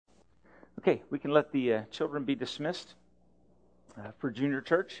Okay, we can let the children be dismissed for junior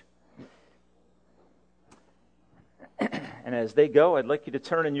church. And as they go, I'd like you to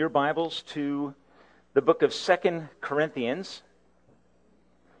turn in your Bibles to the book of 2 Corinthians.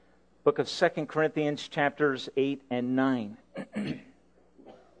 Book of 2 Corinthians, chapters 8 and 9.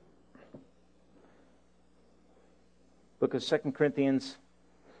 Book of 2 Corinthians,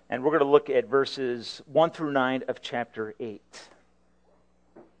 and we're going to look at verses 1 through 9 of chapter 8.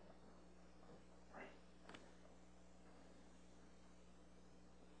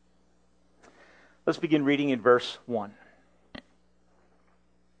 Let's begin reading in verse 1.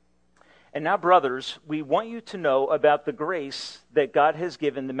 And now, brothers, we want you to know about the grace that God has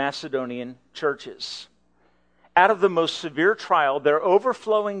given the Macedonian churches. Out of the most severe trial, their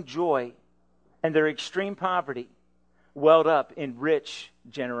overflowing joy and their extreme poverty welled up in rich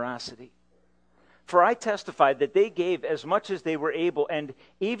generosity. For I testify that they gave as much as they were able, and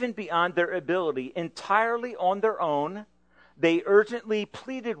even beyond their ability, entirely on their own. They urgently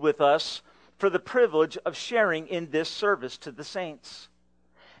pleaded with us for the privilege of sharing in this service to the saints.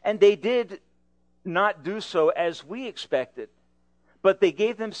 And they did not do so as we expected, but they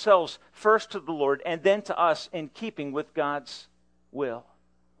gave themselves first to the Lord and then to us in keeping with God's will.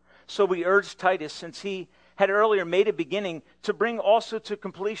 So we urged Titus, since he had earlier made a beginning, to bring also to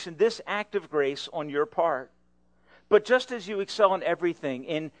completion this act of grace on your part. But just as you excel in everything,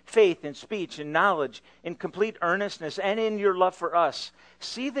 in faith, in speech, in knowledge, in complete earnestness, and in your love for us,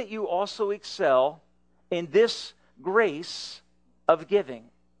 see that you also excel in this grace of giving.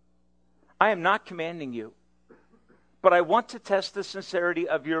 I am not commanding you, but I want to test the sincerity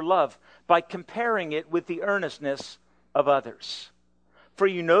of your love by comparing it with the earnestness of others. For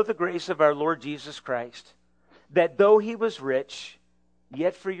you know the grace of our Lord Jesus Christ, that though he was rich,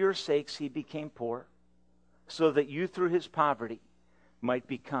 yet for your sakes he became poor, so that you through his poverty might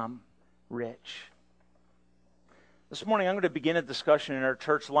become rich. This morning I'm going to begin a discussion in our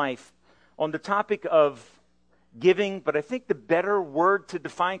church life on the topic of giving, but I think the better word to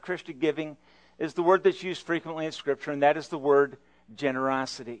define Christian giving is the word that's used frequently in Scripture, and that is the word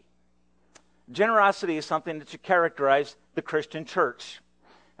generosity. Generosity is something that should characterize the Christian church.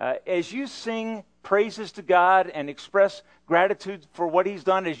 As you sing praises to God and express gratitude for what he's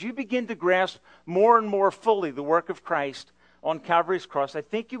done, as you begin to grasp more and more fully the work of Christ on Calvary's cross, I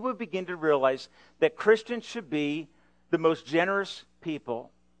think you will begin to realize that Christians should be the most generous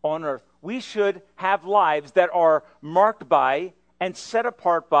people on earth. We should have lives that are marked by and set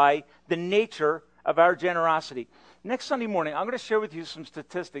apart by the nature of our generosity. Next Sunday morning, I'm going to share with you some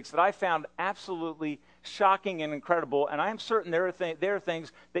statistics that I found absolutely shocking and incredible, and I am certain there are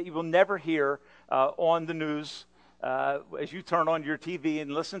things that you will never hear on the news as you turn on your TV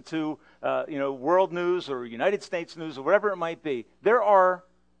and listen to world news or United States news or whatever it might be. There are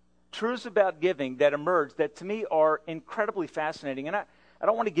truths about giving that emerge that to me are incredibly fascinating, and I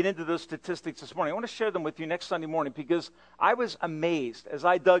don't want to get into those statistics this morning. I want to share them with you next Sunday morning because I was amazed as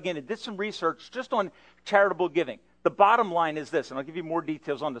I dug in and did some research just on charitable giving. The bottom line is this, and I'll give you more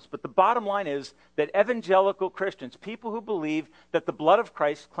details on this, but the bottom line is that evangelical Christians, people who believe that the blood of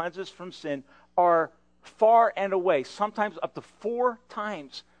Christ cleanses from sin, are far and away, sometimes up to 4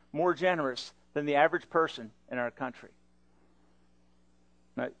 times more generous than the average person in our country.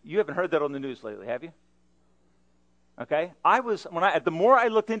 Now, you haven't heard that on the news lately, have you? Okay? The more I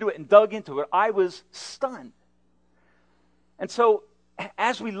looked into it and dug into it, I was stunned. And so,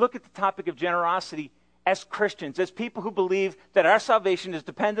 as we look at the topic of generosity, as Christians, as people who believe that our salvation is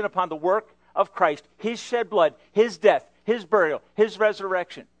dependent upon the work of Christ, his shed blood, his death, his burial, his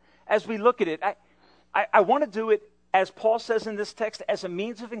resurrection, as we look at it, I want to do it, as Paul says in this text, as a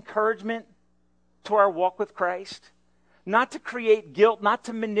means of encouragement to our walk with Christ. Not to create guilt, not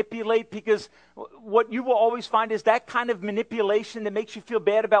to manipulate, because what you will always find is that kind of manipulation that makes you feel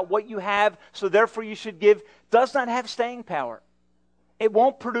bad about what you have, so therefore you should give, does not have staying power. It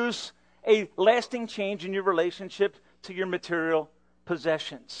won't produce a lasting change in your relationship to your material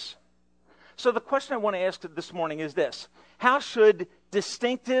possessions. So the question I want to ask this morning is this: how should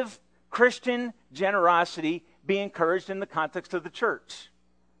distinctive Christian generosity be encouraged in the context of the church?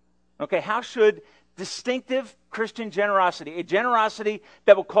 Okay, how should distinctive Christian generosity, a generosity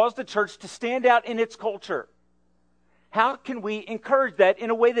that will cause the church to stand out in its culture, how can we encourage that in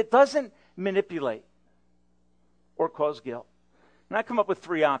a way that doesn't manipulate or cause guilt? And I come up with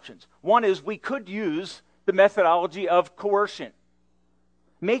 3 options. One is we could use the methodology of coercion.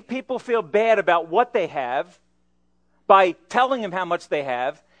 Make people feel bad about what they have by telling them how much they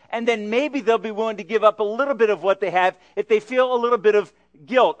have, and then maybe they'll be willing to give up a little bit of what they have if they feel a little bit of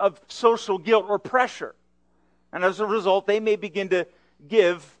guilt, of social guilt or pressure. And as a result, they may begin to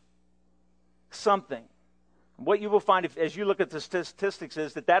give something. What you will find as you look at the statistics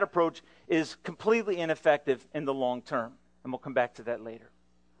is that approach is completely ineffective in the long term. And we'll come back to that later.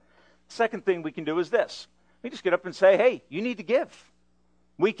 Second thing we can do is this. We just get up and say, hey, you need to give.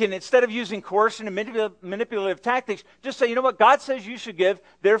 We can, instead of using coercion and manipulative tactics, just say, you know what, God says you should give,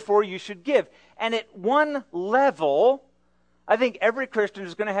 therefore you should give. And at one level, I think every Christian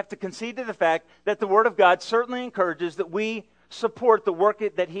is going to have to concede to the fact that the Word of God certainly encourages that we support the work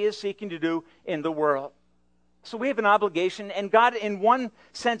that He is seeking to do in the world. So we have an obligation, and God in one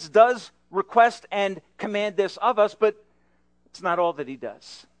sense does request and command this of us, but it's not all that He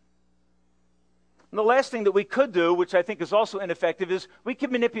does. And the last thing that we could do, which I think is also ineffective, is we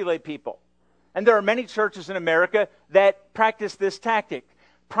can manipulate people. And there are many churches in America that practice this tactic.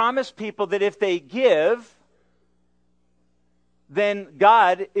 Promise people that if they give, then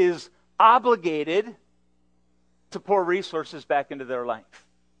God is obligated to pour resources back into their life.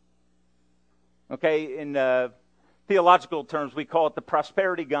 Okay, in theological terms, we call it the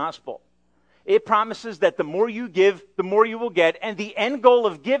prosperity gospel. It promises that the more you give, the more you will get, and the end goal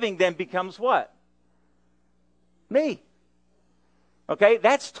of giving then becomes what? Me. Okay,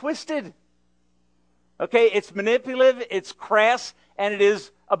 that's twisted. Okay, it's manipulative, it's crass, and it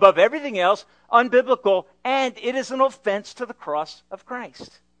is, above everything else, unbiblical, and it is an offense to the cross of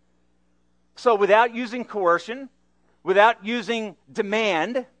Christ. So without using coercion, without using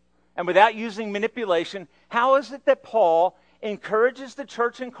demand, and without using manipulation, how is it that Paul encourages the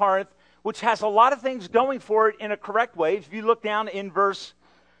church in Corinth, which has a lot of things going for it in a correct way? If you look down in verse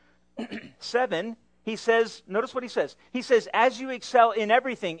 7, he says, notice what he says. He says, as you excel in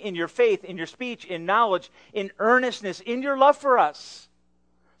everything, in your faith, in your speech, in knowledge, in earnestness, in your love for us.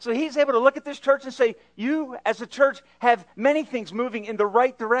 So he's able to look at this church and say, you as a church have many things moving in the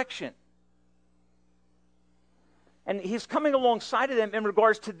right direction. And he's coming alongside of them in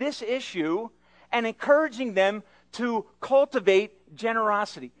regards to this issue and encouraging them to cultivate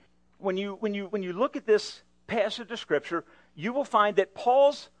generosity. When you look at this passage of Scripture, you will find that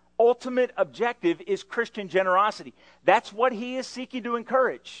Paul's ultimate objective is Christian generosity. That's what he is seeking to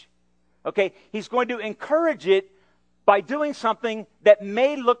encourage. Okay, he's going to encourage it by doing something that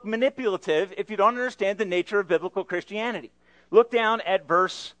may look manipulative if you don't understand the nature of biblical Christianity. Look down at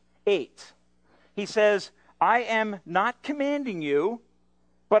verse 8. He says, I am not commanding you,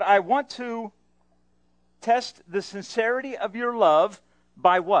 but I want to test the sincerity of your love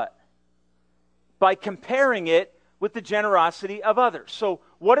by what? By comparing it with the generosity of others. So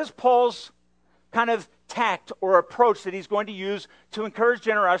what is Paul's kind of tact or approach that he's going to use to encourage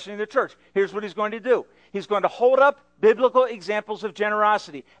generosity in the church? Here's what he's going to do. He's going to hold up biblical examples of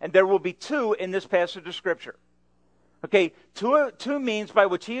generosity, and there will be two in this passage of Scripture. Okay, two means by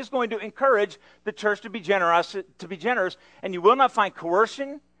which he is going to encourage the church to be generous, and you will not find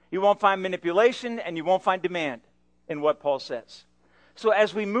coercion, you won't find manipulation, and you won't find demand in what Paul says. So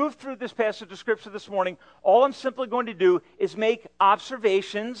as we move through this passage of Scripture this morning, all I'm simply going to do is make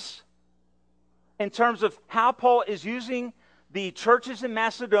observations in terms of how Paul is using the churches in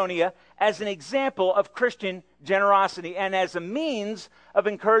Macedonia as an example of Christian generosity and as a means of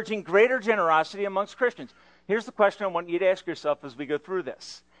encouraging greater generosity amongst Christians. Here's the question I want you to ask yourself as we go through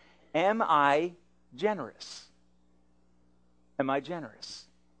this. Am I generous? Am I generous?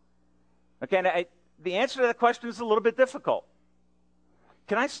 Okay, and the answer to that question is a little bit difficult.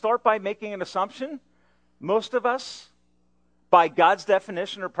 Can I start by making an assumption? Most of us, by God's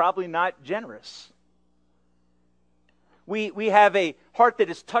definition, are probably not generous. We have a heart that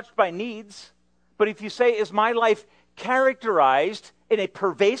is touched by needs, but if you say, is my life characterized in a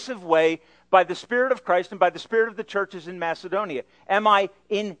pervasive way by the Spirit of Christ and by the Spirit of the churches in Macedonia? Am I,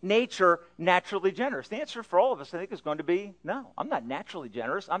 in nature, naturally generous? The answer for all of us, I think, is going to be no. I'm not naturally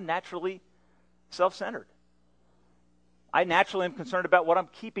generous. I'm naturally self-centered. I naturally am concerned about what I'm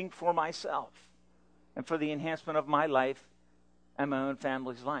keeping for myself and for the enhancement of my life and my own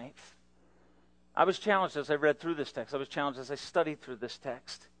family's life. I was challenged as I read through this text. I was challenged as I studied through this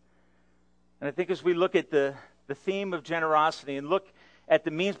text. And I think as we look at the theme of generosity and look at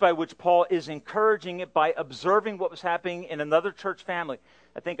the means by which Paul is encouraging it by observing what was happening in another church family,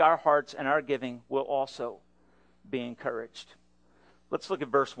 I think our hearts and our giving will also be encouraged. Let's look at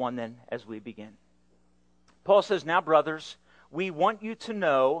verse 1 then as we begin. Paul says, now, brothers, we want you to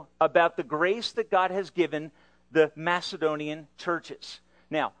know about the grace that God has given the Macedonian churches.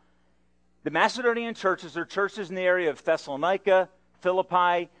 Now, the Macedonian churches are churches in the area of Thessalonica,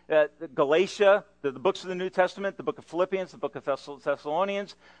 Philippi, Galatia, the books of the New Testament, the book of Philippians, the book of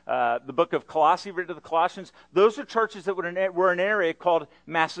Thessalonians, the book of Colossae, written to the Colossians. Those are churches that were in an area called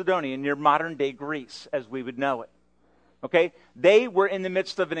Macedonia, near modern-day Greece, as we would know it. Okay? They were in the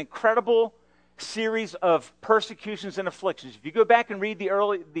midst of an incredible series of persecutions and afflictions. If you go back and read the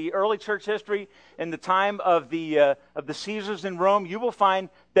early church history in the time of the Caesars in Rome, you will find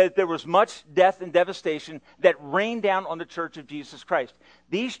that there was much death and devastation that rained down on the church of Jesus Christ.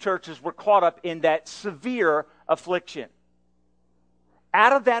 These churches were caught up in that severe affliction.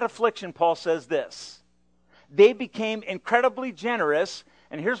 Out of that affliction, Paul says this: they became incredibly generous,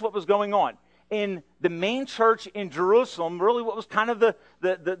 and here's what was going on. In the main church in Jerusalem, really what was kind of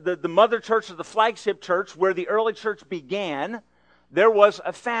the mother church or the flagship church where the early church began, there was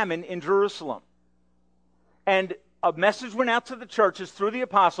a famine in Jerusalem. And a message went out to the churches through the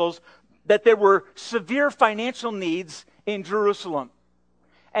apostles that there were severe financial needs in Jerusalem.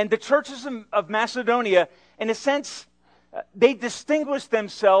 And the churches of Macedonia, in a sense, they distinguished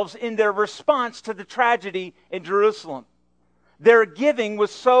themselves in their response to the tragedy in Jerusalem. Their giving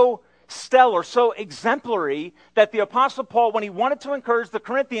was so stellar, so exemplary, that the Apostle Paul, when he wanted to encourage the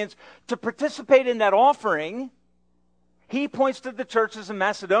Corinthians to participate in that offering, he points to the churches in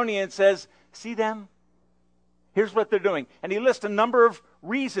Macedonia and says, see them? Here's what they're doing. And he lists a number of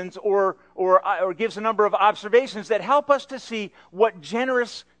reasons or gives a number of observations that help us to see what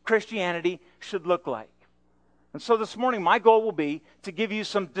generous Christianity should look like. And so this morning, my goal will be to give you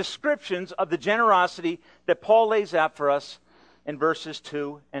some descriptions of the generosity that Paul lays out for us in verses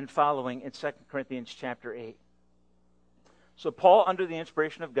 2 and following in 2 Corinthians chapter 8. So Paul, under the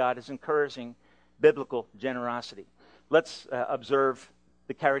inspiration of God, is encouraging biblical generosity. Let's observe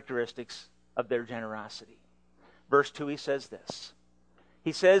the characteristics of their generosity. Verse 2, he says this.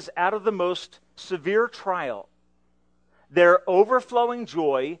 He says, out of the most severe trial, their overflowing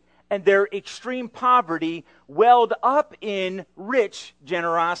joy and their extreme poverty welled up in rich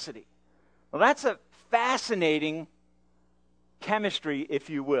generosity. Well, that's a fascinating chemistry, if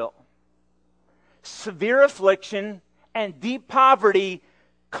you will. Severe affliction and deep poverty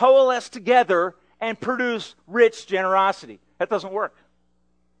coalesce together and produce rich generosity. That doesn't work.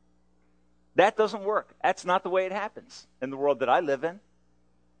 That doesn't work. That's not the way it happens in the world that I live in.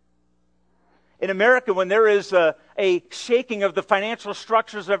 In America, when there is a shaking of the financial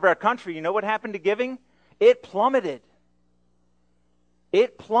structures of our country, you know what happened to giving? It plummeted.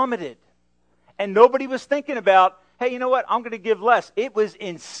 It plummeted. And nobody was thinking about, hey, you know what? I'm going to give less. It was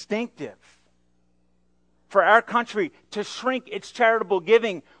instinctive for our country to shrink its charitable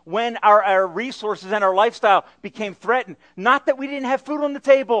giving when our resources and our lifestyle became threatened. Not that we didn't have food on the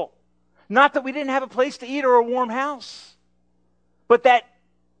table. Not that we didn't have a place to eat or a warm house. But that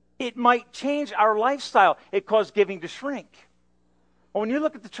it might change our lifestyle. It caused giving to shrink. Well, when you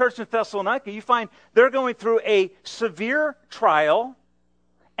look at the church in Thessalonica, you find they're going through a severe trial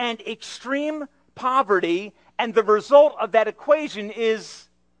and extreme poverty, and the result of that equation is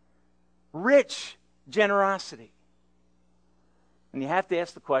rich generosity. And you have to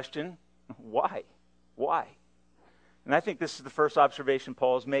ask the question, why? Why? And I think this is the first observation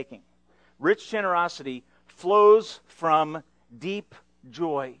Paul is making. Rich generosity flows from deep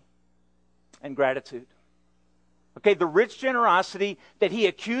joy and gratitude. Okay, the rich generosity that he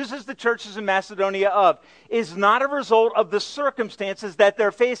accuses the churches in Macedonia of is not a result of the circumstances that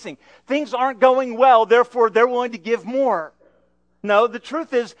they're facing. Things aren't going well, therefore they're willing to give more. No, the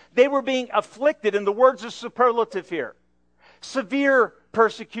truth is they were being afflicted, and the words are superlative here. Severe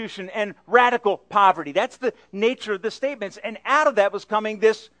persecution and radical poverty. That's the nature of the statements. And out of that was coming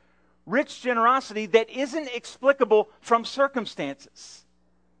this rich generosity that isn't explicable from circumstances.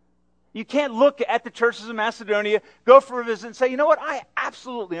 You can't look at the churches in Macedonia, go for a visit and say, you know what, I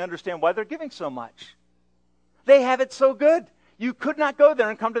absolutely understand why they're giving so much. They have it so good. You could not go there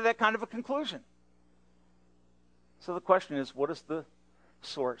and come to that kind of a conclusion. So the question is, what is the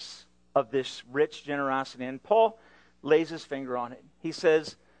source of this rich generosity? And Paul lays his finger on it. He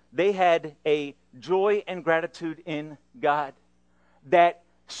says they had a joy and gratitude in God that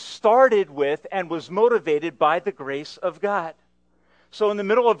started with and was motivated by the grace of God. So in the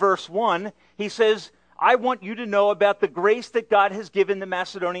middle of verse 1, he says, I want you to know about the grace that God has given the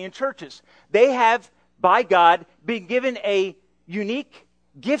Macedonian churches. They have, by God, been given a unique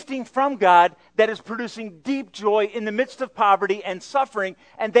gifting from God that is producing deep joy in the midst of poverty and suffering,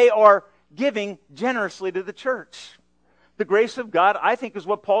 and they are giving generously to the church. The grace of God, I think, is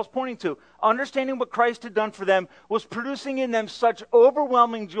what Paul's pointing to. Understanding what Christ had done for them was producing in them such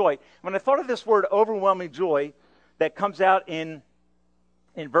overwhelming joy. When I thought of this word overwhelming joy that comes out in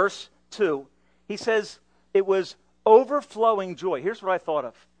verse 2, he says it was overflowing joy. Here's what I thought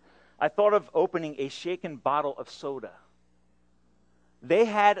of. I thought of opening a shaken bottle of soda. They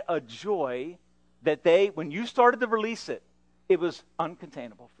had a joy that when you started to release it, it was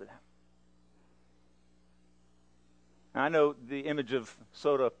uncontainable for them. Now, I know the image of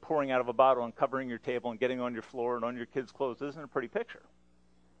soda pouring out of a bottle and covering your table and getting on your floor and on your kids' clothes isn't a pretty picture.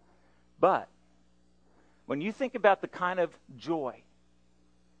 But when you think about the kind of joy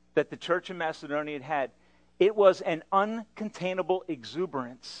that the church in Macedonia had, it was an uncontainable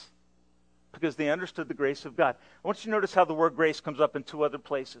exuberance because they understood the grace of God. I want you to notice how the word grace comes up in two other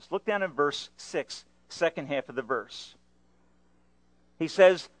places. Look down in verse 6, second half of the verse. He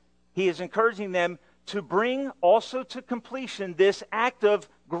says he is encouraging them to bring also to completion this act of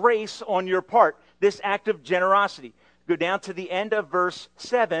grace on your part, this act of generosity. Go down to the end of verse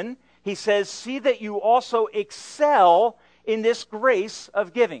 7. He says, see that you also excel in this grace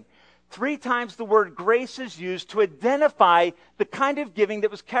of giving. 3 times the word grace is used to identify the kind of giving that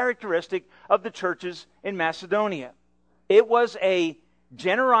was characteristic of the churches in Macedonia. It was a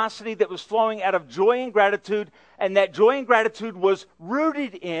generosity that was flowing out of joy and gratitude, and that joy and gratitude was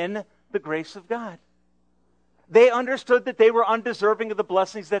rooted in the grace of God. They understood that they were undeserving of the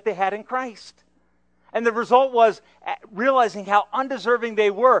blessings that they had in Christ. And the result was realizing how undeserving they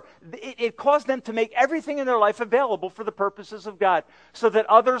were. It caused them to make everything in their life available for the purposes of God so that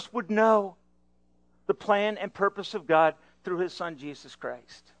others would know the plan and purpose of God through His Son, Jesus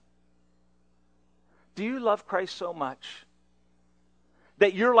Christ. Do you love Christ so much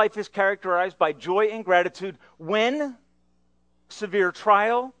that your life is characterized by joy and gratitude when severe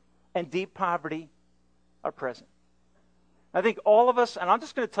trial and deep poverty are present? I think all of us, and I'm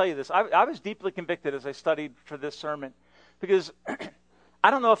just going to tell you this, I was deeply convicted as I studied for this sermon, because I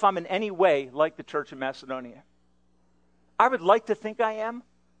don't know if I'm in any way like the church in Macedonia. I would like to think I am,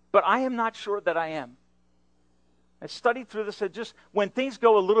 but I am not sure that I am. I studied through this, and just when things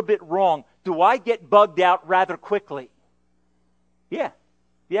go a little bit wrong, do I get bugged out rather quickly? Yeah,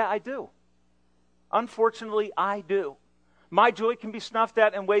 I do. Unfortunately, I do. My joy can be snuffed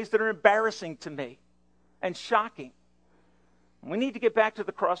out in ways that are embarrassing to me and shocking. We need to get back to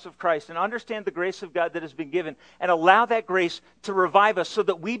the cross of Christ and understand the grace of God that has been given and allow that grace to revive us so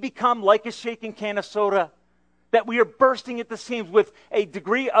that we become like a shaken can of soda, that we are bursting at the seams with a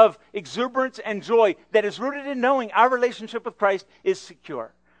degree of exuberance and joy that is rooted in knowing our relationship with Christ is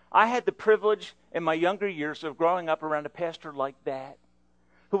secure. I had the privilege in my younger years of growing up around a pastor like that,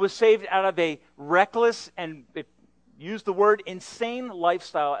 who was saved out of a reckless and, use the word, insane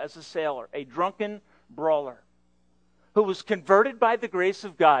lifestyle as a sailor, a drunken brawler, who was converted by the grace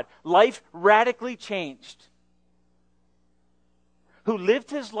of God, life radically changed, who lived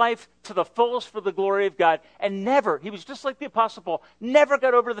his life to the fullest for the glory of God, and never, he was just like the Apostle Paul, never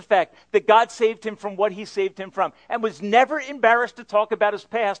got over the fact that God saved him from what he saved him from, and was never embarrassed to talk about his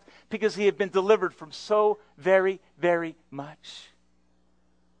past because he had been delivered from so very, very much.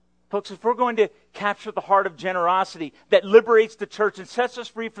 Folks, if we're going to capture the heart of generosity that liberates the church and sets us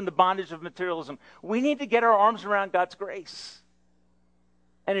free from the bondage of materialism, we need to get our arms around God's grace.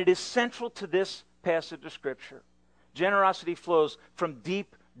 And it is central to this passage of Scripture. Generosity flows from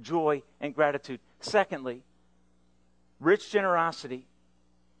deep joy and gratitude. Secondly, rich generosity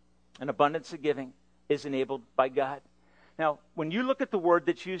and abundance of giving is enabled by God. Now, when you look at the word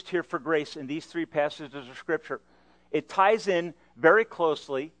that's used here for grace in these 3 passages of Scripture, it ties in very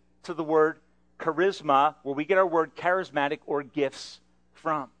closely to the word charisma, where we get our word charismatic or gifts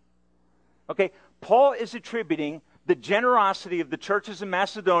from. Okay, Paul is attributing the generosity of the churches in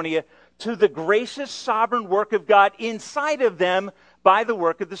Macedonia to the gracious sovereign work of God inside of them by the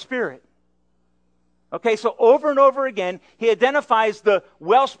work of the Spirit. Okay, so over and over again, he identifies the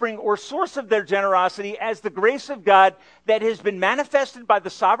wellspring or source of their generosity as the grace of God that has been manifested by the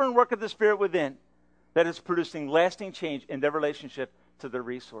sovereign work of the Spirit within, that is producing lasting change in their relationship to their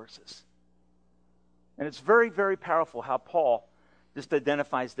resources. And it's very, very powerful how Paul just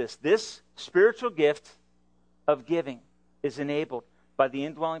identifies this. This spiritual gift of giving is enabled by the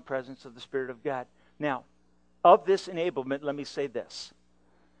indwelling presence of the Spirit of God. Now, of this enablement, let me say this.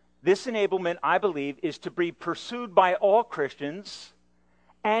 This enablement, I believe, is to be pursued by all Christians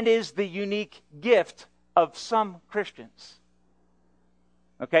and is the unique gift of some Christians.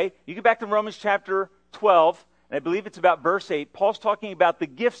 Okay? You get back to Romans chapter 12, and I believe it's about verse 8. Paul's talking about the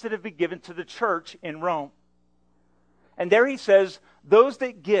gifts that have been given to the church in Rome. And there he says, those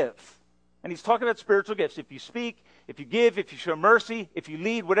that give, and he's talking about spiritual gifts. If you speak, if you give, if you show mercy, if you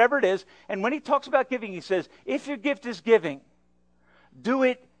lead, whatever it is. And when he talks about giving, he says, if your gift is giving, do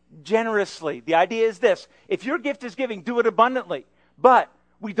it generously. The idea is this: if your gift is giving, do it abundantly. But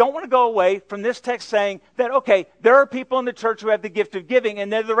we don't want to go away from this text saying that, okay, there are people in the church who have the gift of giving,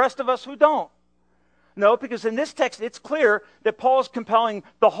 and there are the rest of us who don't. No, because in this text, it's clear that Paul is compelling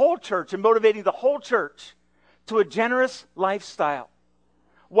the whole church and motivating the whole church to a generous lifestyle.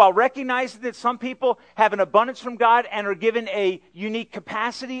 while recognizing that some people have an abundance from God and are given a unique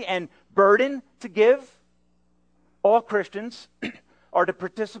capacity and burden to give, all Christians are to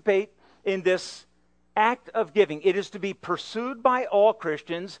participate in this act of giving. It is to be pursued by all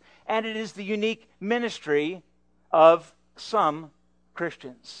Christians, and it is the unique ministry of some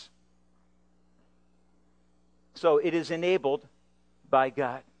Christians. So it is enabled by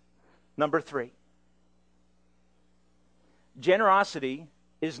God. Number 3, generosity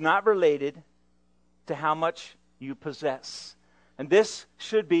is not related to how much you possess. And this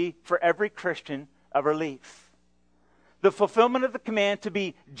should be for every Christian a relief. The fulfillment of the command to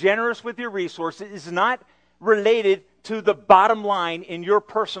be generous with your resources is not related to the bottom line in your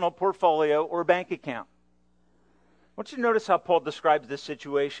personal portfolio or bank account. I want you to notice how Paul describes this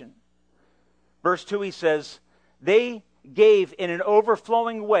situation. Verse 2, he says, they gave in an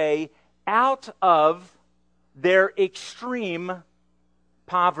overflowing way out of their extreme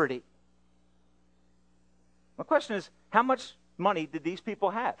poverty. My question is, how much money did these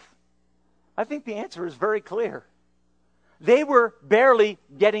people have? I think the answer is very clear. They were barely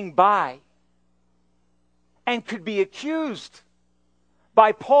getting by and could be accused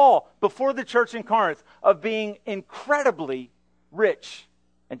by Paul before the church in Corinth of being incredibly rich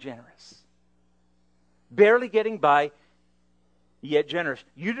and generous. Barely getting by, yet generous.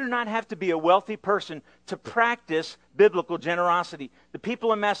 You do not have to be a wealthy person to practice biblical generosity. The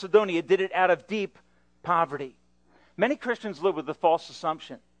people in Macedonia did it out of deep poverty. Many Christians live with the false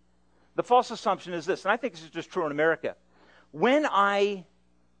assumption. The false assumption is this, and I think this is just true in America. When I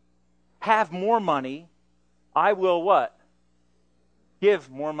have more money, I will what? Give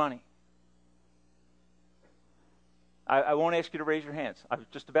more money. I won't ask you to raise your hands. I was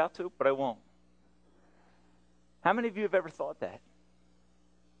just about to, but I won't. How many of you have ever thought that?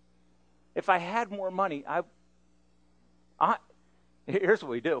 If I had more money, here's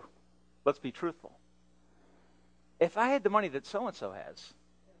what we do. Let's be truthful. If I had the money that so-and-so has,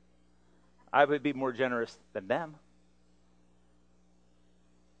 I would be more generous than them.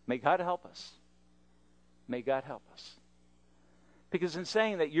 May God help us. May God help us. Because in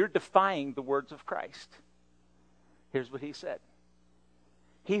saying that, you're defying the words of Christ. Here's what he said.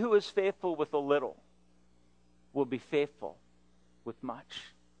 He who is faithful with a little will be faithful with much.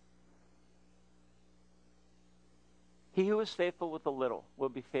 He who is faithful with a little will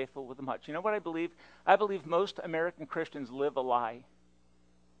be faithful with much. You know what I believe? I believe most American Christians live a lie.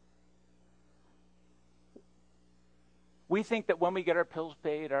 We think that when we get our bills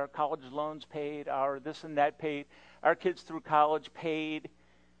paid, our college loans paid, our this and that paid, our kids through college paid,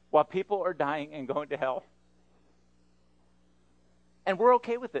 while people are dying and going to hell. And we're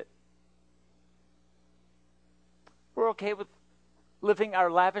okay with it. We're okay with living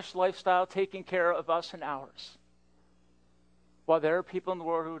our lavish lifestyle, taking care of us and ours. While there are people in the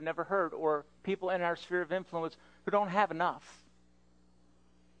world who have never heard, or people in our sphere of influence who don't have enough.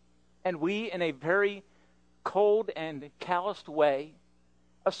 And we, in a very cold and calloused way,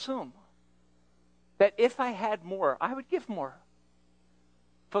 assume that if I had more, I would give more.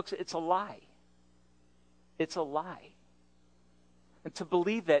 Folks, it's a lie. It's a lie. And to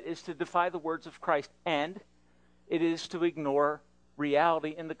believe that is to defy the words of Christ, and it is to ignore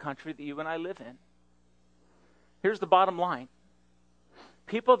reality in the country that you and I live in. Here's the bottom line.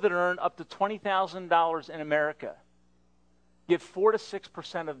 People that earn up to $20,000 in America give 4 to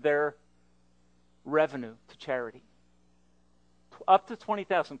 6% of their revenue to charity. Up to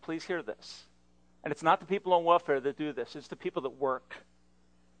 $20,000, please hear this. And it's not the people on welfare that do this, it's the people that work.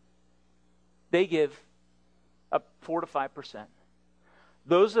 They give up 4 to 5%.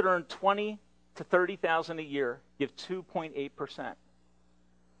 Those that earn $20,000 to $30,000 a year give 2.8%.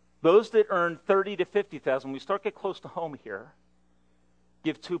 Those that earn $30,000 to $50,000, when we start to get close to home here,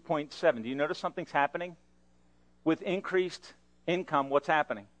 give 2.7%. Do you notice something's happening? With increased income, what's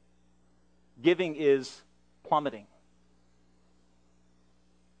happening? Giving is plummeting.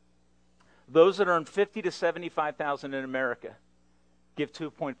 Those that earn $50,000 to $75,000 in America give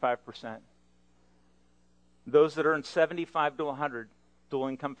 2.5%. Those that earn $75,000 to $100,000, dual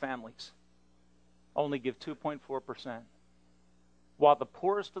income families, only give 2.4%. While the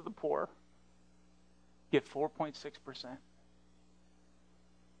poorest of the poor give 4.6%.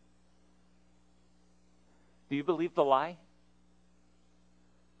 Do you believe the lie?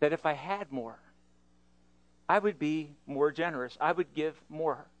 That if I had more, I would be more generous. I would give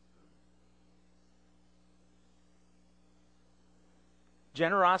more.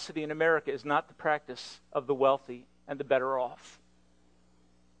 Generosity in America is not the practice of the wealthy and the better off.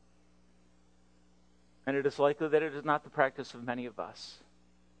 And it is likely that it is not the practice of many of us.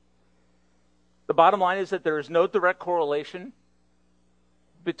 The bottom line is that there is no direct correlation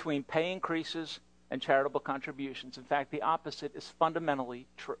between pay increases and charitable contributions. In fact, the opposite is fundamentally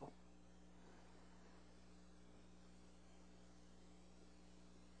true.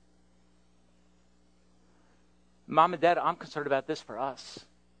 Mom and Dad, I'm concerned about this for us.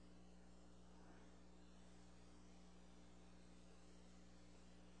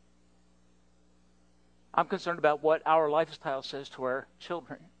 I'm concerned about what our lifestyle says to our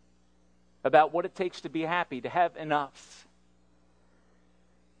children, about what it takes to be happy, to have enough.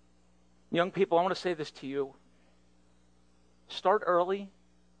 Young people, I want to say this to you. Start early.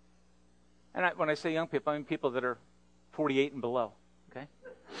 And when I say young people, I mean people that are 48 and below, okay?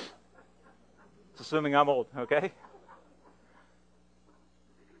 It's assuming I'm old, okay?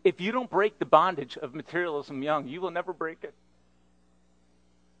 If you don't break the bondage of materialism young, you will never break it.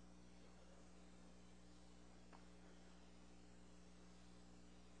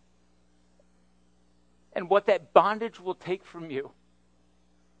 And what that bondage will take from you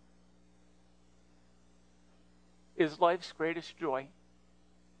is life's greatest joy.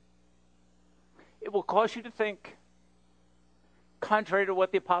 It will cause you to think, contrary to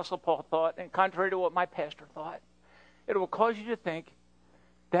what the Apostle Paul thought and contrary to what my pastor thought, it will cause you to think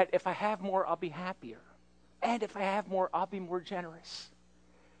that if I have more, I'll be happier. And if I have more, I'll be more generous.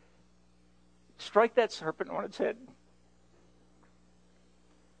 Strike that serpent on its head.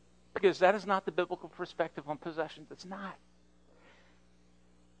 Because that is not the biblical perspective on possessions. It's not.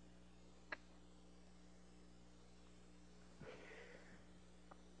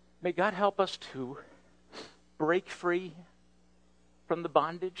 May God help us to break free from the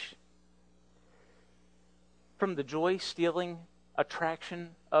bondage, from the joy-stealing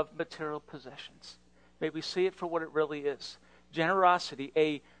attraction of material possessions. May we see it for what it really is.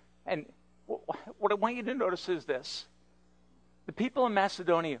 Generosity, and what I want you to notice is this. The people in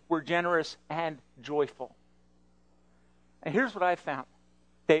Macedonia were generous and joyful. And here's what I found.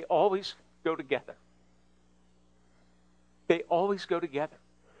 They always go together. They always go together.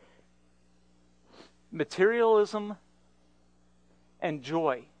 Materialism and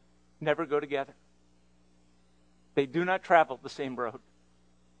joy never go together. They do not travel the same road.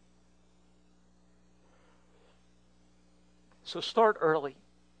 So start early.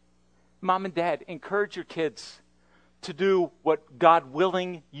 Mom and Dad, encourage your kids to do what, God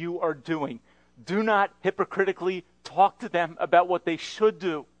willing, you are doing. Do not hypocritically talk to them about what they should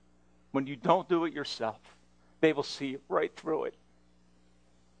do when you don't do it yourself. They will see right through it.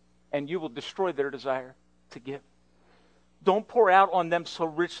 And you will destroy their desire to give. Don't pour out on them so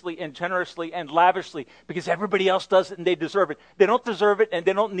richly and generously and lavishly because everybody else does it and they deserve it. They don't deserve it and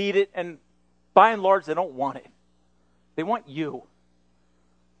they don't need it, and by and large, they don't want it. They want you.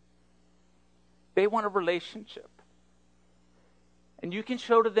 They want a relationship. And you can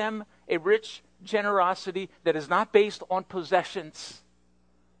show to them a rich generosity that is not based on possessions.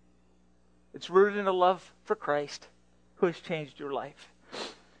 It's rooted in a love for Christ who has changed your life.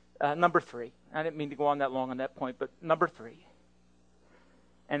 Number 3. I didn't mean to go on that long on that point, but number 3.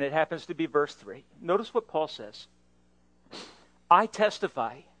 And it happens to be verse 3. Notice what Paul says. I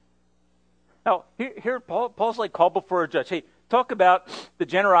testify. Now, here Paul's like called before a judge. Hey, talk about the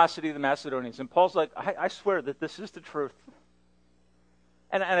generosity of the Macedonians. And Paul's like, I swear that this is the truth.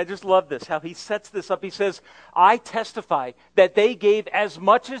 And I just love this, how he sets this up. He says, I testify that they gave as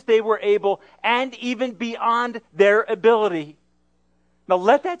much as they were able and even beyond their ability. Now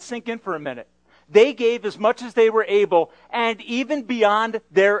let that sink in for a minute. They gave as much as they were able and even beyond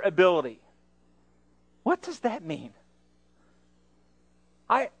their ability. What does that mean?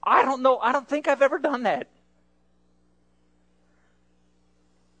 I don't know. I don't think I've ever done that.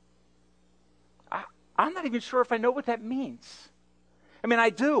 I'm not even sure if I know what that means. I mean,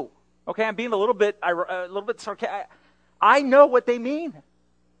 I do. Okay, I'm being a little bit sarcastic. I know what they mean.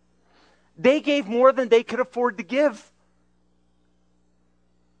 They gave more than they could afford to give.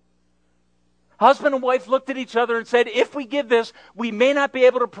 Husband and wife looked at each other and said, if we give this, we may not be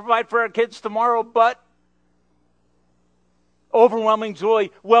able to provide for our kids tomorrow, but overwhelming joy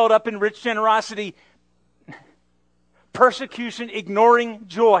welled up in rich generosity. Persecution, ignoring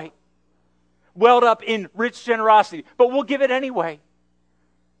joy, welled up in rich generosity. But we'll give it anyway.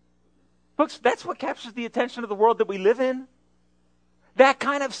 Folks, that's what captures the attention of the world that we live in. That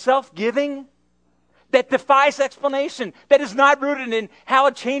kind of self-giving that defies explanation, that is not rooted in how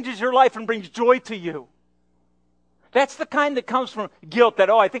it changes your life and brings joy to you. That's the kind that comes from guilt, that,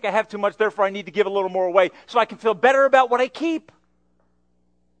 I think I have too much, therefore I need to give a little more away so I can feel better about what I keep.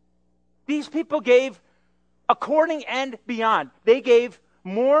 These people gave according and beyond. They gave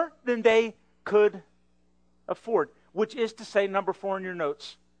more than they could afford, which is to say, number 4 in your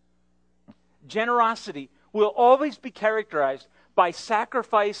notes, generosity will always be characterized by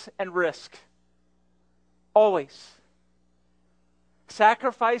sacrifice and risk. Always.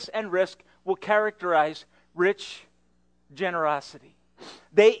 Sacrifice and risk will characterize rich generosity.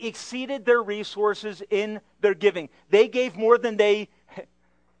 They exceeded their resources in their giving. They gave more than in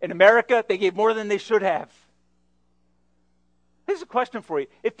America, they gave more than they should have. Here's a question for you.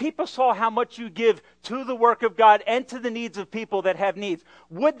 If people saw how much you give to the work of God and to the needs of people that have needs,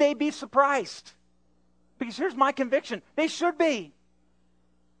 would they be surprised? Because here's my conviction. They should be.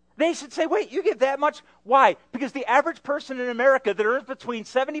 They should say, wait, you give that much? Why? Because the average person in America that earns between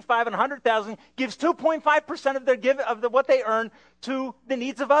 $75,000 and $100,000 gives 2.5% of what they earn to the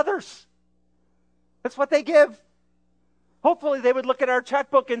needs of others. That's what they give. Hopefully they would look at our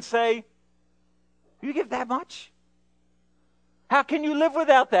checkbook and say, you give that much? How can you live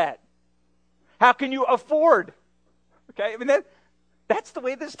without that? How can you afford? Okay, I mean, that's the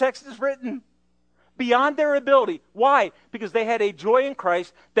way this text is written. Beyond their ability. Why? Because they had a joy in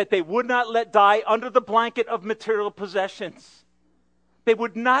Christ that they would not let die under the blanket of material possessions. They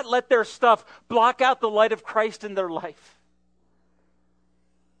would not let their stuff block out the light of Christ in their life.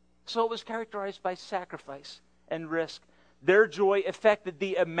 So it was characterized by sacrifice and risk. Their joy affected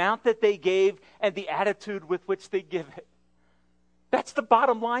the amount that they gave and the attitude with which they give it. That's the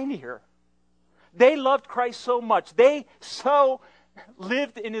bottom line here. They loved Christ so much. They so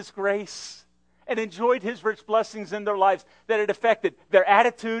lived in His grace and enjoyed His rich blessings in their lives that it affected their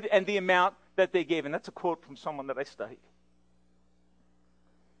attitude and the amount that they gave. And that's a quote from someone that I studied.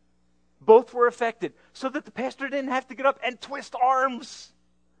 Both were affected so that the pastor didn't have to get up and twist arms.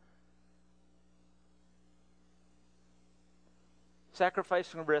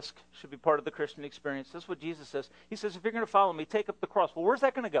 Sacrifice and risk should be part of the Christian experience. That's what Jesus says. He says, if you're going to follow me, take up the cross. Well, where's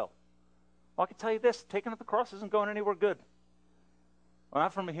that going to go? Well, I can tell you this. Taking up the cross isn't going anywhere good. Well,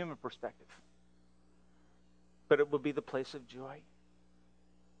 not from a human perspective. But it will be the place of joy.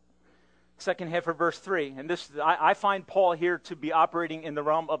 Second half of verse 3. And this, I find Paul here to be operating in the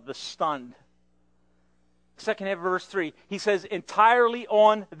realm of the stunned. Second half of verse 3. He says, entirely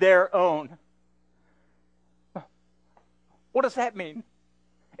on their own. What does that mean?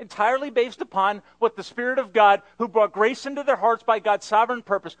 Entirely based upon what the Spirit of God, who brought grace into their hearts by God's sovereign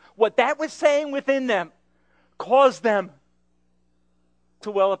purpose, what that was saying within them, caused them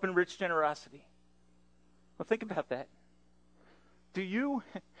to well up in rich generosity. Well, think about that. Do you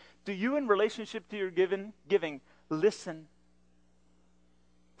in relationship to your giving, listen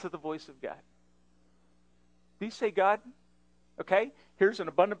to the voice of God? Do you say, God, okay, here's an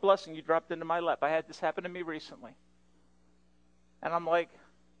abundant blessing you dropped into my lap. I had this happen to me recently. And I'm like,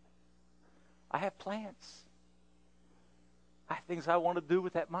 I have plans. I have things I want to do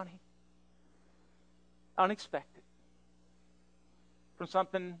with that money. Unexpected. From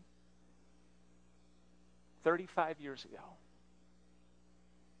something 35 years ago.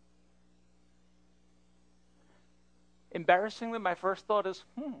 Embarrassingly, my first thought is,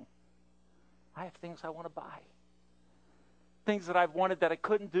 I have things I want to buy. Things that I've wanted that I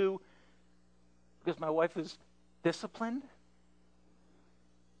couldn't do because my wife is disciplined.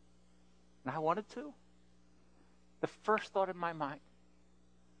 And I wanted to. The first thought in my mind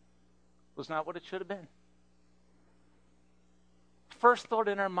was not what it should have been. First thought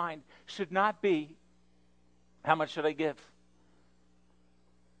in our mind should not be, how much should I give?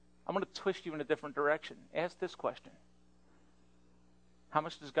 I'm going to twist you in a different direction. Ask this question. How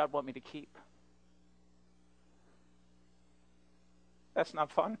much does God want me to keep? That's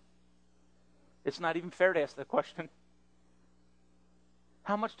not fun. It's not even fair to ask that question.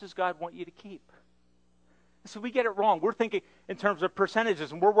 How much does God want you to keep? So we get it wrong. We're thinking in terms of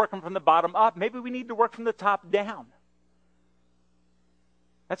percentages, and we're working from the bottom up. Maybe we need to work from the top down.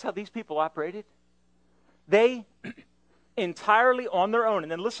 That's how these people operated. They entirely on their own.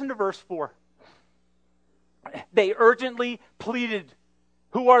 And then listen to verse 4. They urgently pleaded.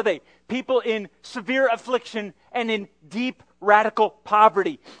 Who are they? People in severe affliction and in deep radical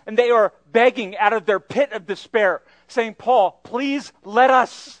poverty. And they are begging out of their pit of despair, saying, Paul, please let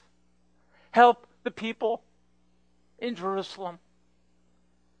us help the people in Jerusalem.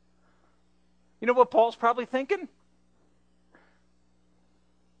 You know what Paul's probably thinking?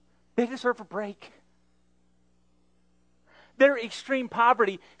 They deserve a break. Their extreme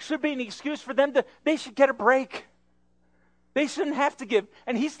poverty should be an excuse for them they should get a break. They shouldn't have to give.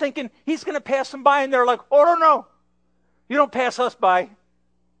 And he's thinking he's going to pass them by, and they're like, oh, no. You don't pass us by.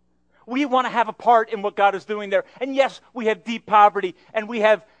 We want to have a part in what God is doing there. And yes, we have deep poverty, and we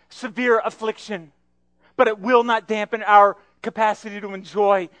have severe affliction. But it will not dampen our capacity to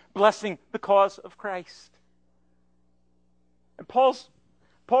enjoy blessing the cause of Christ. And Paul,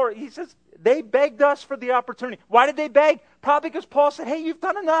 he says, they begged us for the opportunity. Why did they beg? Probably because Paul said, hey, you've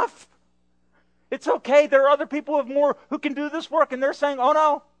done enough. It's okay. There are other people with more who can do this work. And they're saying, oh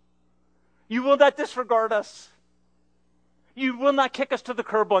no, you will not disregard us. You will not kick us to the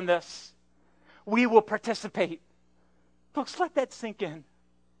curb on this. We will participate. Folks, let that sink in.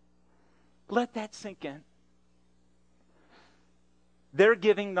 Let that sink in. Their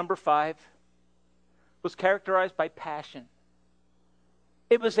giving, number 5, was characterized by passion.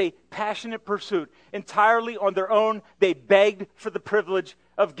 It was a passionate pursuit. Entirely on their own, they begged for the privilege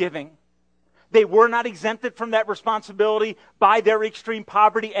of giving. They were not exempted from that responsibility by their extreme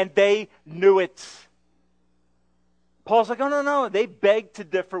poverty, and they knew it. Paul's like, oh, no. They begged to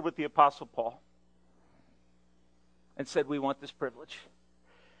differ with the Apostle Paul and said, we want this privilege.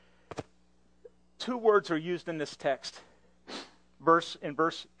 2 words are used in this text. In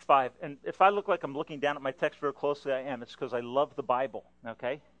verse 5. And if I look like I'm looking down at my text very closely, I am. It's because I love the Bible,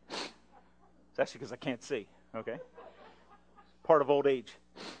 okay? It's actually because I can't see, okay? Part of old age.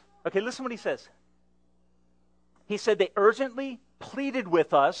 Okay, listen what he says. He said they urgently pleaded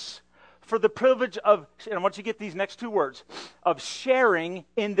with us for the privilege of, and I want you to get these next 2 words, of sharing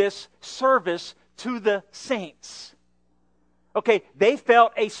in this service to the saints. Okay, they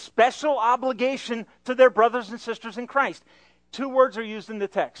felt a special obligation to their brothers and sisters in Christ. 2 words are used in the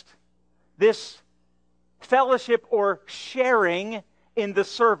text. This fellowship or sharing in the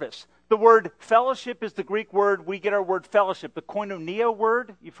service. The word fellowship is the Greek word we get our word fellowship. The koinonia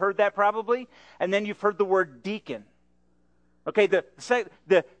word, you've heard that probably. And then you've heard the word deacon. Okay, the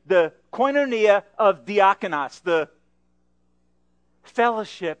koinonia of diakonos, the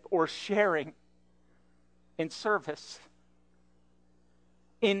fellowship or sharing in service,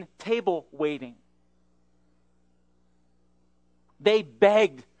 in table waiting. They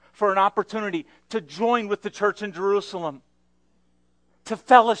begged for an opportunity to join with the church in Jerusalem, to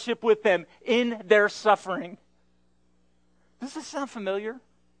fellowship with them in their suffering. Does this sound familiar?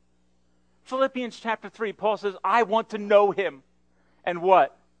 Philippians chapter 3, Paul says, I want to know him. And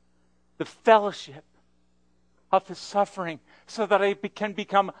what? The fellowship of his suffering, so that I can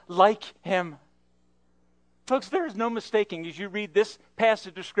become like him. Folks, there is no mistaking as you read this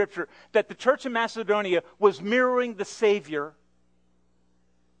passage of Scripture that the church in Macedonia was mirroring the Savior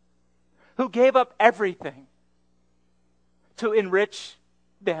who gave up everything to enrich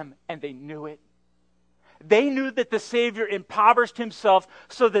them, and they knew it. They knew that the Savior impoverished himself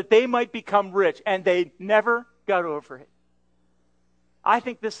so that they might become rich, and they never got over it. I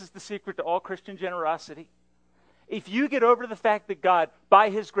think this is the secret to all Christian generosity. If you get over the fact that God, by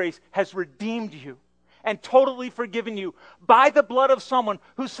his grace, has redeemed you and totally forgiven you by the blood of someone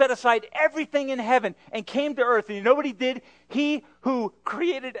who set aside everything in heaven and came to earth. And you know what he did? He who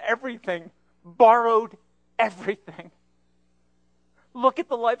created everything borrowed everything. Look at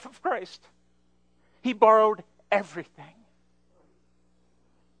the life of Christ. He borrowed everything.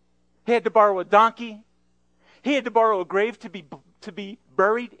 He had to borrow a donkey. He had to borrow a grave to be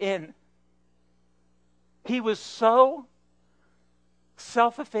buried in. He was so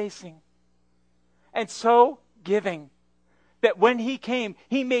self-effacing and so giving that when he came,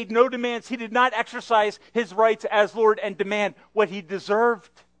 he made no demands. He did not exercise his rights as Lord and demand what he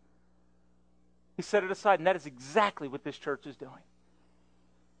deserved. He set it aside, and that is exactly what this church is doing.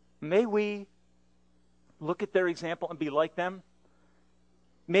 May we look at their example and be like them.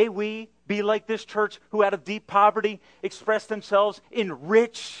 May we be like this church who out of deep poverty expressed themselves in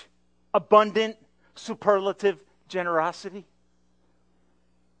rich, abundant, superlative generosity.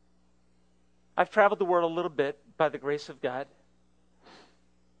 I've traveled the world a little bit by the grace of God.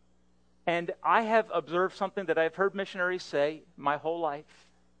 And I have observed something that I've heard missionaries say my whole life.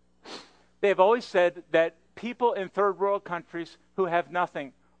 They have always said that people in third world countries who have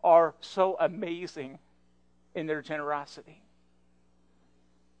nothing are so amazing in their generosity.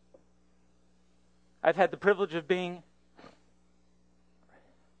 I've had the privilege of being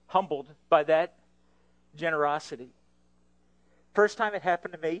humbled by that generosity. First time it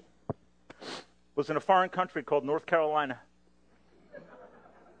happened to me was in a foreign country called North Carolina.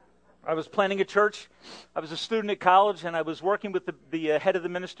 I was planning a church. I was a student at college, and I was working with the head of the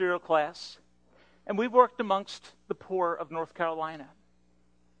ministerial class. And we worked amongst the poor of North Carolina.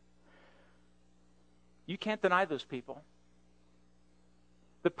 You can't deny those people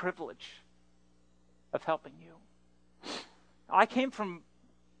the privilege of helping you. I came from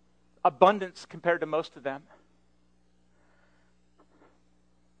abundance compared to most of them.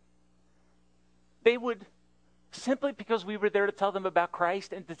 They would, simply because we were there to tell them about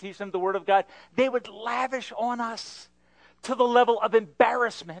Christ and to teach them the Word of God, they would lavish on us to the level of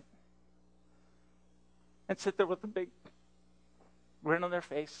embarrassment and sit there with a big grin on their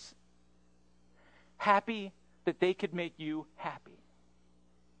face, happy that they could make you happy.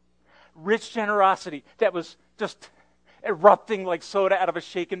 Rich generosity that was just erupting like soda out of a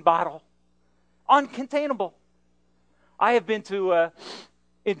shaken bottle. Uncontainable. I have been to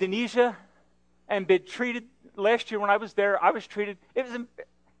Indonesia and been treated, last year when I was there, I was treated,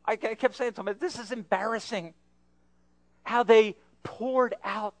 I kept saying to them, this is embarrassing. How they poured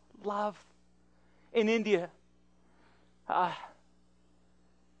out love in India. The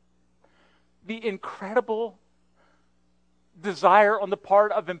incredible desire on the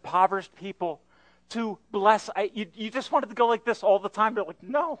part of impoverished people to bless. You just wanted to go like this all the time. They're like,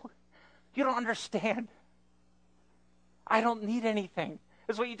 no, you don't understand. I don't need anything.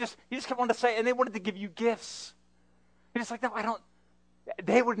 That's what you just kept wanting to say. And they wanted to give you gifts. You're just like, no, I don't.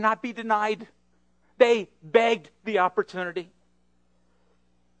 They would not be denied. They begged the opportunity.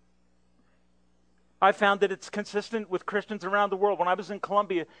 I found that it's consistent with Christians around the world. When I was in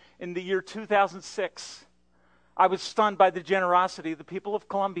Colombia in the year 2006, I was stunned by the generosity of the people of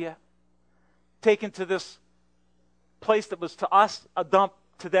Colombia, taken to this place that was to us a dump.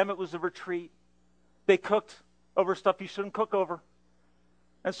 To them it was a retreat. They cooked over stuff you shouldn't cook over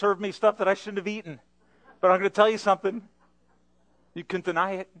and served me stuff that I shouldn't have eaten. But I'm going to tell you something. You couldn't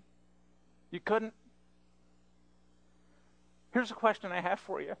deny it. You couldn't. Here's a question I have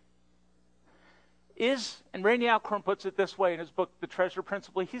for you. And Randy Alcorn puts it this way in his book, The Treasure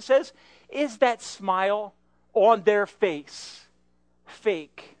Principle. He says, is that smile on their face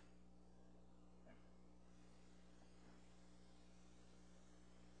fake?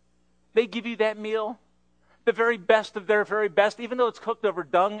 They give you that meal, the very best of their very best, even though it's cooked over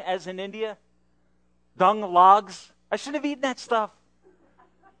dung, as in India, dung logs. I shouldn't have eaten that stuff.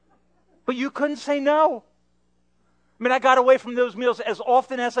 But you couldn't say no. I mean, I got away from those meals as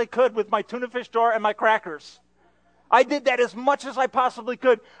often as I could with my tuna fish jar and my crackers. I did that as much as I possibly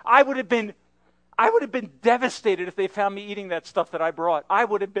could. I would have been devastated if they found me eating that stuff that I brought. I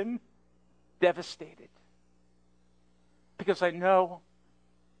would have been devastated. Because I know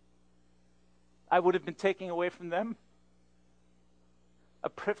I would have been taking away from them a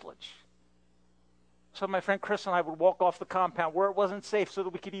privilege. So my friend Chris and I would walk off the compound where it wasn't safe so that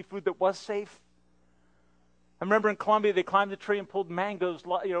we could eat food that was safe. I remember in Colombia, they climbed the tree and pulled mangoes,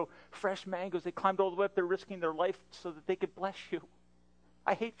 fresh mangoes. They climbed all the way up there risking their life so that they could bless you.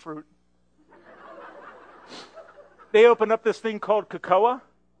 I hate fruit. They opened up this thing called cocoa.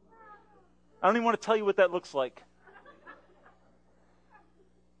 I don't even want to tell you what that looks like.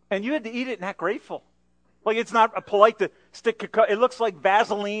 And you had to eat it and act grateful. Like, it's not polite to stick cocoa. It looks like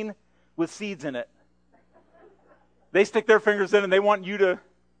Vaseline with seeds in it. They stick their fingers in and they want you to,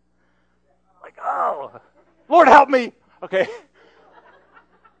 like, oh, Lord help me. Okay.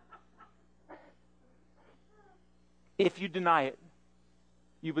 If you deny it,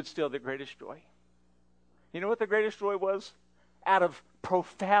 you would steal the greatest joy. You know what the greatest joy was? Out of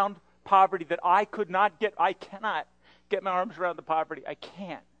profound poverty that I cannot get my arms around the poverty. I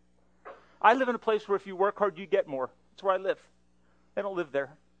can't. I live in a place where if you work hard, you get more. That's where I live. They don't live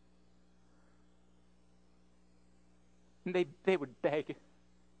there. And they would beg.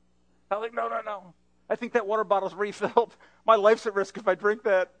 I was like, no. I think that water bottle's refilled. My life's at risk if I drink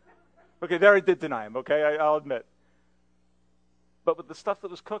that. Okay, there I did deny him, okay? I'll admit. But with the stuff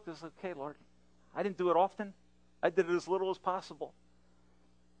that was cooked, I was like, okay, Lord, I didn't do it often. I did it as little as possible.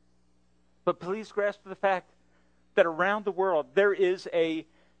 But please grasp the fact that around the world there is a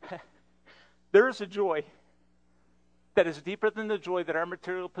joy that is deeper than the joy that our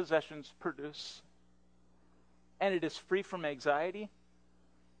material possessions produce. And it is free from anxiety.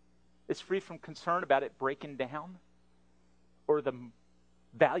 It's free from concern about it breaking down or the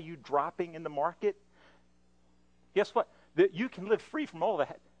value dropping in the market. Guess what? You can live free from all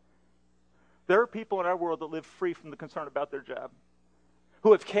that. There are people in our world that live free from the concern about their job,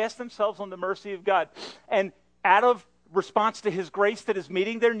 who have cast themselves on the mercy of God. And out of response to His grace that is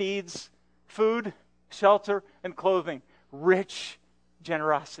meeting their needs, food, shelter, and clothing, rich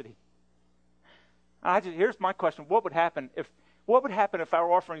generosity. Here's my question. What would happen if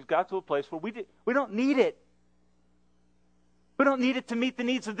our offerings got to a place where we don't need it? We don't need it to meet the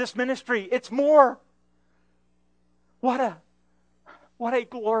needs of this ministry. It's more. What a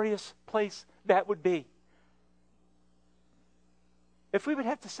glorious place that would be. If we would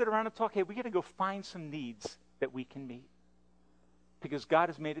have to sit around and talk, hey, we got to go find some needs that we can meet. Because God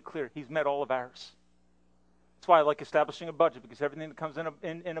has made it clear. He's met all of ours. That's why I like establishing a budget, because everything that comes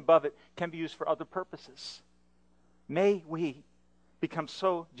in above it can be used for other purposes. May we become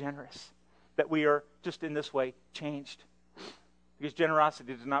so generous that we are just in this way changed. Because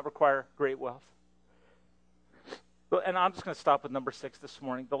generosity does not require great wealth. And I'm just going to stop with number 6 this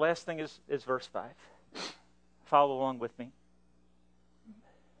morning. The last thing is verse 5. follow along with me.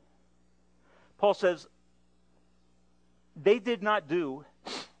 Paul says, they did not do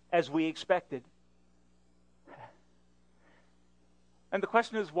as we expected. And the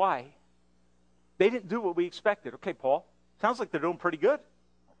question is why? They didn't do what we expected. Okay, Paul, sounds like they're doing pretty good.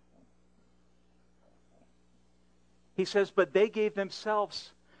 He says, but they gave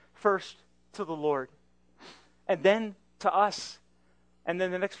themselves first to the Lord, and then to us. And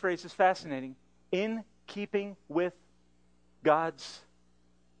then the next phrase is fascinating. In keeping with God's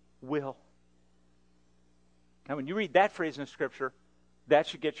will. Now, when you read that phrase in Scripture, that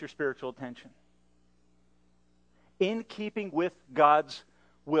should get your spiritual attention. In keeping with God's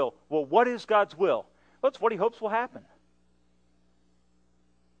will. Well, what is God's will? Well, it's what He hopes will happen.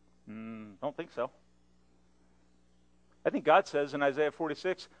 Don't think so. I think God says in Isaiah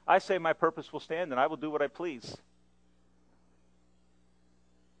 46, I say my purpose will stand and I will do what I please.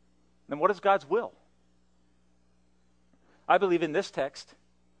 Then what is God's will? I believe in this text,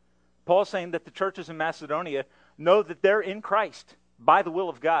 Paul's saying that the churches in Macedonia know that they're in Christ by the will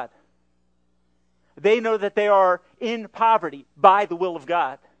of God. They know that they are in poverty by the will of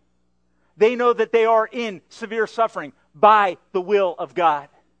God. They know that they are in severe suffering by the will of God.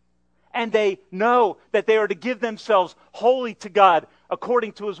 And they know that they are to give themselves wholly to God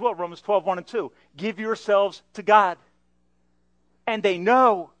according to His will. Romans 12, 1 and 2. Give yourselves to God. And they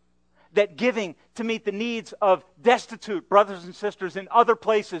know that giving to meet the needs of destitute brothers and sisters in other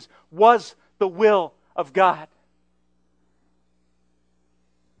places was the will of God.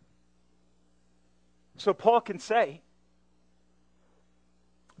 So Paul can say,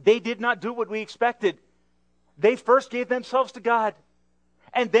 they did not do what we expected. They first gave themselves to God,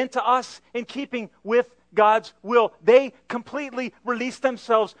 and then to us in keeping with God's will. They completely released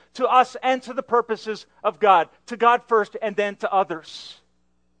themselves to us and to the purposes of God. To God first, and then to others.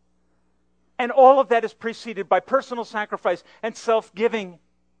 And all of that is preceded by personal sacrifice and self-giving.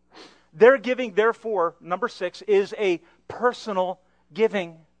 Their giving, therefore, number 6, is a personal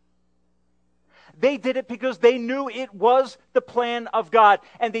giving. They did it because they knew it was the plan of God.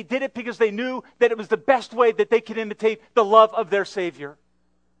 And they did it because they knew that it was the best way that they could imitate the love of their Savior.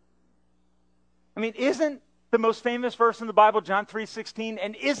 I mean, isn't the most famous verse in the Bible John 3:16?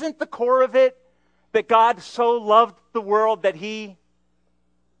 And isn't the core of it that God so loved the world that He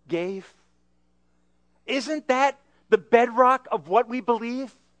gave? Isn't that the bedrock of what we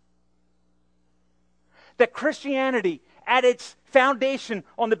believe? That Christianity, at its foundation,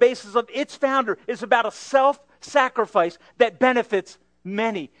 on the basis of its founder, is about a self-sacrifice that benefits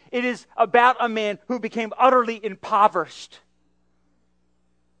many. It is about a man who became utterly impoverished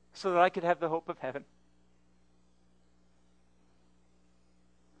so that I could have the hope of heaven.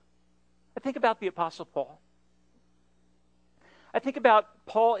 I think about the Apostle Paul. I think about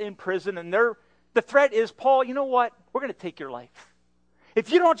Paul in prison, and the threat is, Paul, you know what? We're going to take your life. If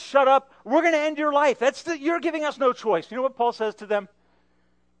you don't shut up, we're going to end your life. You're giving us no choice. You know what Paul says to them?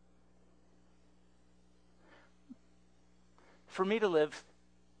 For me to live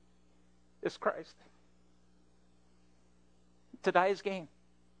is Christ. To die is gain.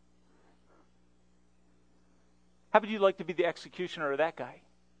 How would you like to be the executioner of that guy?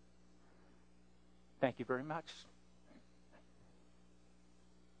 Thank you very much.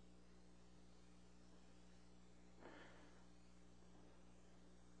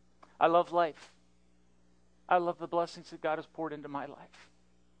 I love life. I love the blessings that God has poured into my life.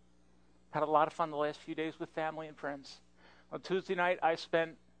 Had a lot of fun the last few days with family and friends. On Tuesday night, I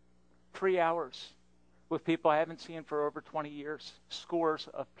spent 3 hours with people I haven't seen for over 20 years. Scores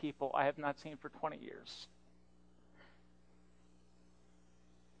of people I have not seen for 20 years.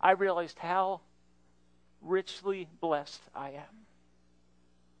 I realized how richly blessed I am.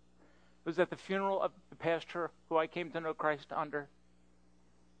 It was at the funeral of the pastor who I came to know Christ under.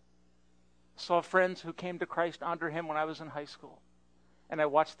 Saw friends who came to Christ under him when I was in high school. And I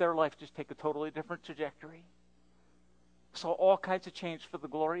watched their life just take a totally different trajectory. Saw all kinds of change for the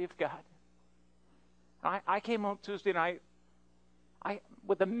glory of God. I came home Tuesday night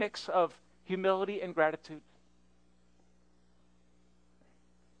with a mix of humility and gratitude.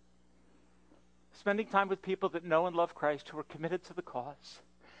 Spending time with people that know and love Christ, who are committed to the cause.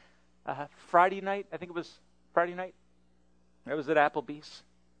 Friday night, I think it was Friday night, I was at Applebee's.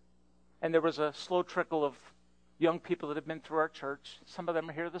 And there was a slow trickle of young people that have been through our church. Some of them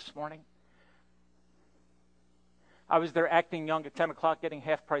are here this morning. I was there acting young at 10 o'clock, getting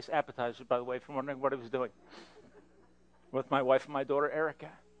half-price appetizers, by the way, if you're wondering what I was doing. With my wife and my daughter, Erica.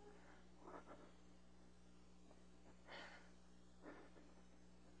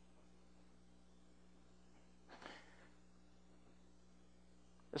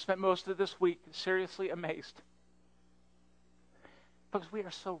 I spent most of this week seriously amazed Folks, we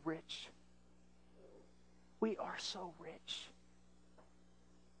are so rich. We are so rich.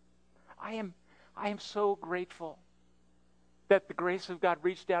 I am so grateful that the grace of God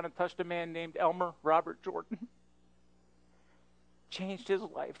reached down and touched a man named Elmer Robert Jordan. Changed his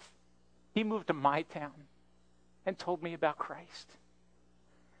life. He moved to my town and told me about Christ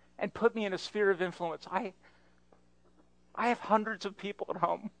and put me in a sphere of influence. I have hundreds of people at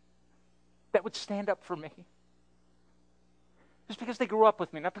home that would stand up for me. Just because they grew up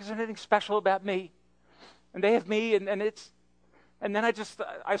with me, not because there's anything special about me. And they have me, and then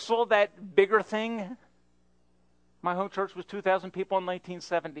I saw that bigger thing. My home church was 2,000 people in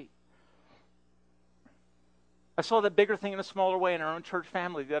 1970. I saw that bigger thing in a smaller way in our own church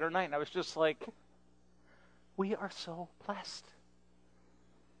family the other night, and I was just like, we are so blessed.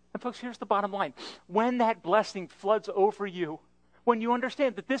 And folks, here's the bottom line. When that blessing floods over you, when you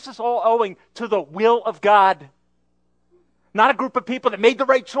understand that this is all owing to the will of God, not a group of people that made the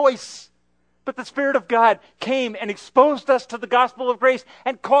right choice, but the Spirit of God came and exposed us to the gospel of grace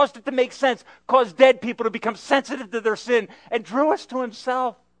and caused it to make sense, caused dead people to become sensitive to their sin, and drew us to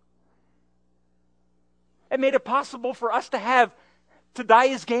Himself. And made it possible for us to die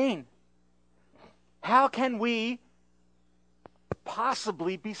is gain. How can we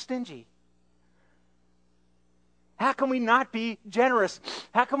possibly be stingy? How can we not be generous?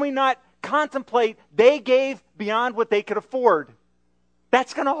 How can we not contemplate they gave beyond what they could afford?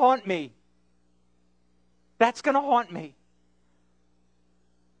 That's going to haunt me. That's going to haunt me.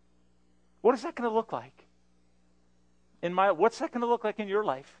 What is that going to look like? What's that going to look like in your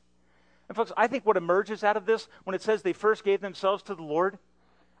life? And folks, I think what emerges out of this, when it says they first gave themselves to the Lord,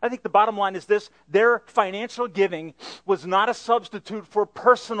 I think the bottom line is this: their financial giving was not a substitute for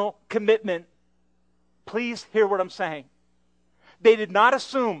personal commitment. Please hear what I'm saying. They did not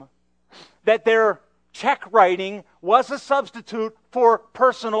assume that their check writing was a substitute for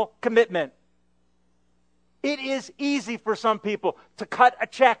personal commitment. It is easy for some people to cut a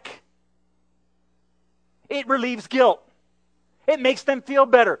check. It relieves guilt. It makes them feel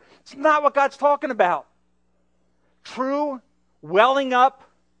better. It's not what God's talking about. True, welling up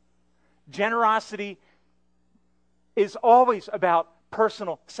generosity is always about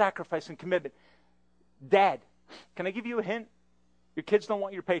personal sacrifice and commitment. Dad, can I give you a hint? Your kids don't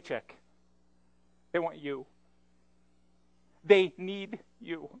want your paycheck. They want you. They need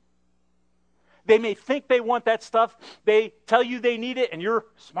you. They may think they want that stuff. They tell you they need it, and you're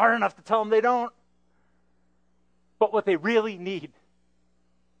smart enough to tell them they don't. But what they really need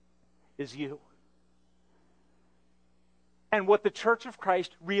is you. And what the Church of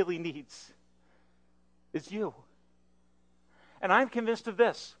Christ really needs is you. And I'm convinced of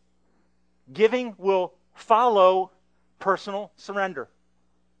this. Giving will follow personal surrender.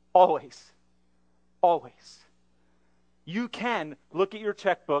 Always. Always. You can look at your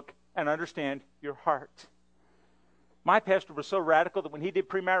checkbook and understand your heart. My pastor was so radical that when he did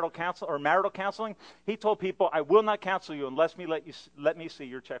premarital counsel or marital counseling, he told people, "I will not counsel you unless let me see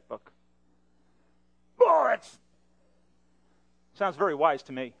your checkbook." Oh, that sounds very wise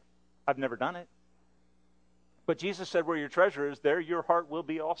to me. I've never done it. But Jesus said, where your treasure is, there your heart will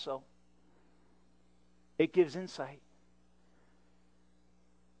be also. It gives insight.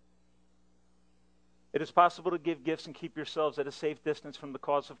 It is possible to give gifts and keep yourselves at a safe distance from the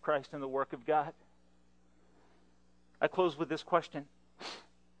cause of Christ and the work of God. I close with this question.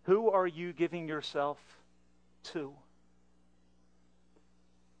 Who are you giving yourself to?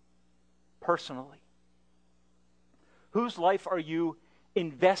 Personally. Whose life are you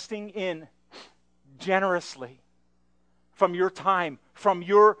investing in generously? From your time, from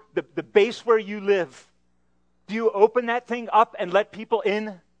the base where you live. Do you open that thing up and let people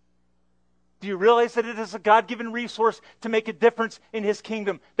in? Do you realize that it is a God-given resource to make a difference in His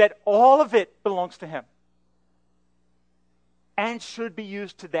kingdom? That all of it belongs to Him. And should be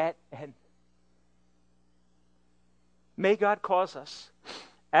used to that end. May God cause us,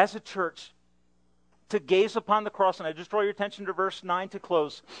 as a church, to gaze upon the cross. And I just draw your attention to verse 9 to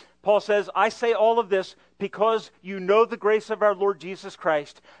close. Paul says, I say all of this because you know the grace of our Lord Jesus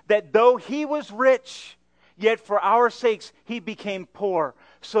Christ, that though He was rich, yet for our sakes He became poor,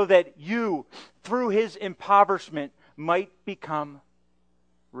 so that you, through His impoverishment, might become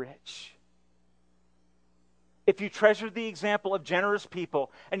rich. If you treasure the example of generous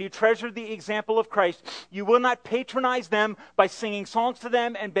people and you treasure the example of Christ, you will not patronize them by singing songs to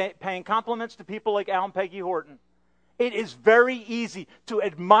them and paying compliments to people like Al and Peggy Horton. It is very easy to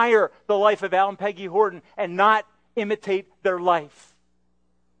admire the life of Al and Peggy Horton and not imitate their life.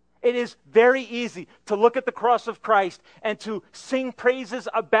 It is very easy to look at the cross of Christ and to sing praises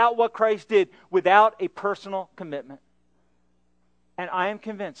about what Christ did without a personal commitment. And I am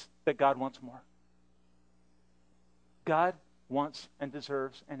convinced that God wants more. God wants and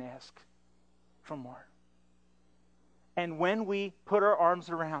deserves and asks for more. And when we put our arms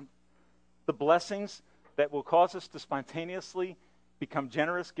around the blessings that will cause us to spontaneously become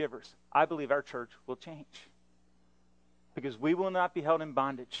generous givers, I believe our church will change. Because we will not be held in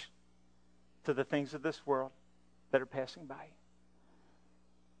bondage to the things of this world that are passing by.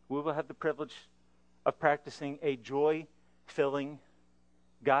 We will have the privilege of practicing a joy-filling,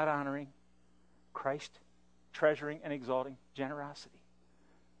 God-honoring, Christ-treasuring, and exalting generosity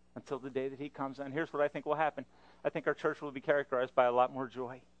until the day that he comes. And here's what I think will happen. I think our church will be characterized by a lot more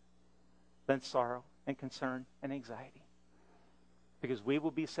joy than sorrow and concern and anxiety. Because we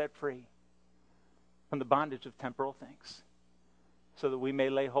will be set free from the bondage of temporal things so that we may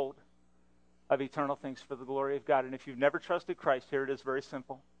lay hold of eternal things for the glory of God. And if you've never trusted Christ, here it is, very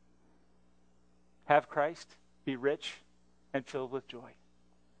simple. Have Christ, be rich, and filled with joy.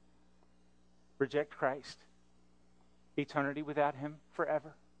 Reject Christ, eternity without him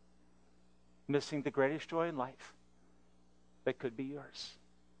forever, missing the greatest joy in life that could be yours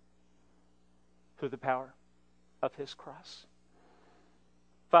through the power of his cross.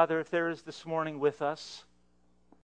 Father, if there is this morning with us